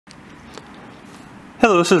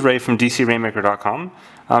Hello, this is Ray from DCRainmaker.com.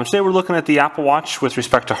 Today we're looking at the Apple Watch with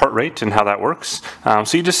respect to heart rate and how that works.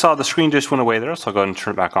 So you just saw the screen just went away there, so I'll go ahead and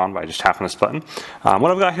turn it back on by just tapping this button. What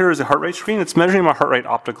I've got here is a heart rate screen. It's measuring my heart rate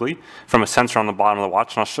optically from a sensor on the bottom of the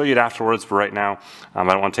watch, and I'll show you it afterwards, but right now I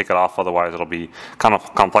don't want to take it off, otherwise it'll be kind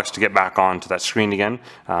of complex to get back onto that screen again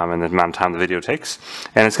and the amount of time the video takes.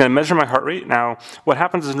 And it's going to measure my heart rate. Now, what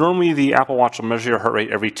happens is normally the Apple Watch will measure your heart rate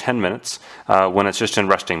every 10 minutes when it's just in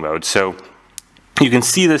resting mode. So you can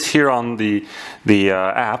see this here on the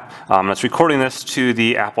app. It's recording this to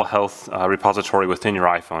the Apple Health repository within your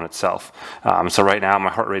iPhone itself. So right now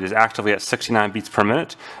my heart rate is actively at 69 beats per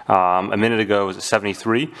minute. A minute ago it was at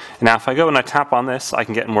 73. And now if I go and I tap on this, I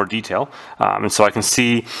can get in more detail. And so I can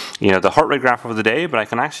see, the heart rate graph over the day, but I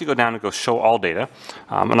can actually go down and go show all data.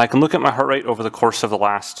 And I can look at my heart rate over the course of the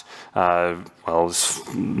last, as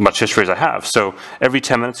much history as I have. So every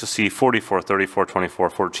 10 minutes you'll see 44, 34, 24,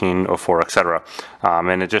 14, 04, etc.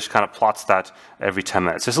 And it just kind of plots that every 10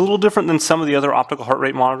 minutes. It's a little different than some of the other optical heart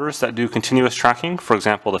rate monitors that do continuous tracking. For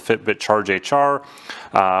example, the Fitbit Charge HR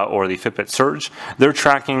or the Fitbit Surge. They're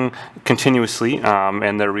tracking continuously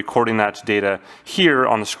and they're recording that data here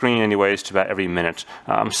on the screen anyways to about every minute.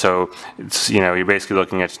 So it's, you're basically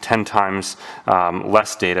looking at 10 times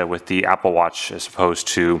less data with the Apple Watch as opposed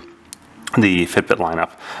to the Fitbit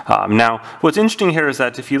lineup. Now, what's interesting here is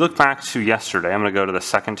that if you look back to yesterday, I'm going to go to the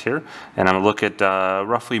second here, and I'm going to look at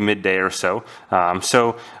roughly midday or so.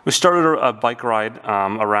 So we started a bike ride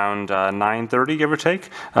around 9:30, give or take.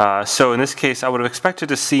 So in this case, I would have expected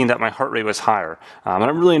to see that my heart rate was higher, and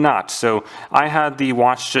I'm really not. So I had the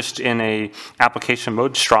watch just in a application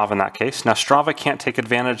mode, Strava in that case. Now, Strava can't take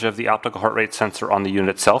advantage of the optical heart rate sensor on the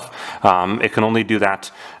unit itself. It can only do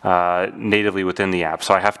that natively within the app.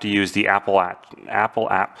 So I have to use the Apple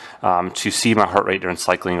app to see my heart rate during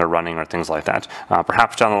cycling or running or things like that.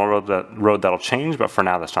 Perhaps down the road that'll change, but for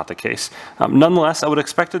now that's not the case. Nonetheless, I would have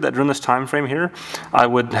expected that during this time frame here, I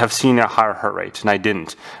would have seen a higher heart rate, and I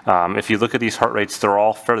didn't. If you look at these heart rates, they're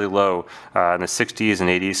all fairly low in the 60s and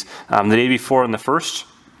 80s. The day before in the first,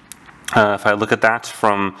 if I look at that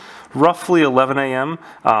from roughly 11 a.m.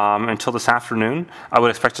 Until this afternoon, I would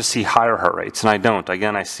expect to see higher heart rates, and I don't.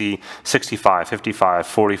 Again, I see 65, 55,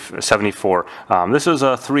 40, 74. This was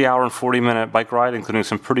a 3-hour and 40-minute bike ride, including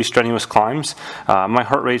some pretty strenuous climbs. My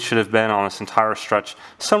heart rate should have been on this entire stretch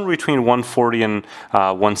somewhere between 140 and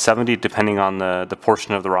 170, depending on the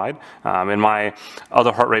portion of the ride. And my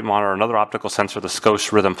other heart rate monitor, another optical sensor, the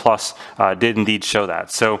Scosche Rhythm Plus, did indeed show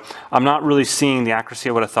that. So I'm not really seeing the accuracy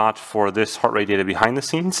I would have thought for this heart rate data behind the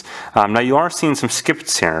scenes. Now you are seeing some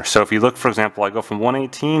skips here. So if you look, for example, I go from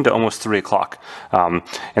 1:18 to almost 3 o'clock. And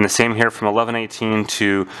the same here from 11:18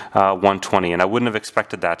 to 1:20. And I wouldn't have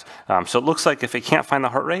expected that. So it looks like if it can't find the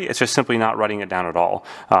heart rate, it's just simply not writing it down at all,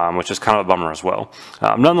 which is kind of a bummer as well.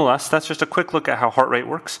 Nonetheless, that's just a quick look at how heart rate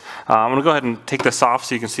works. I'm going to go ahead and take this off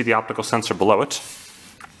so you can see the optical sensor below it.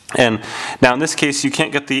 And now in this case, you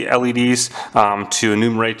can't get the LEDs to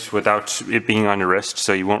enumerate without it being on your wrist,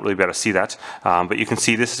 so you won't really be able to see that. But you can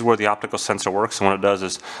see this is where the optical sensor works, and what it does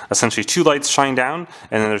is essentially 2 lights shine down,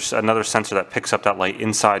 and then there's another sensor that picks up that light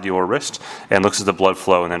inside your wrist and looks at the blood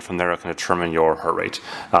flow, and then from there it can determine your heart rate.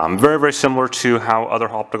 Very, very similar to how other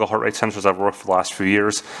optical heart rate sensors I've worked for the last few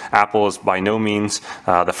years. Apple is by no means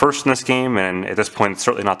the first in this game, and at this point it's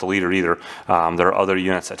certainly not the leader either. There are other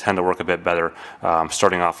units that tend to work a bit better,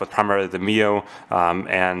 starting off with primarily the Mio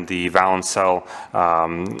and the Valencell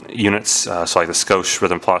units, so like the Scosche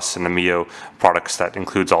Rhythm Plus and the Mio products. That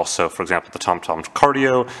includes also, for example, the TomTom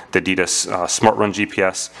Cardio, the Adidas Smart Run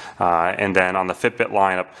GPS, and then on the Fitbit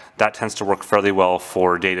lineup, that tends to work fairly well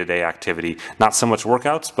for day-to-day activity. Not so much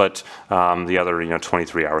workouts, but the other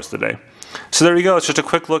 23 hours of the day. So there you go. It's just a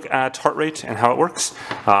quick look at heart rate and how it works.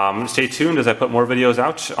 Stay tuned as I put more videos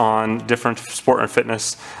out on different sport and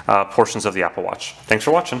fitness portions of the Apple Watch. Thanks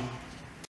for watching.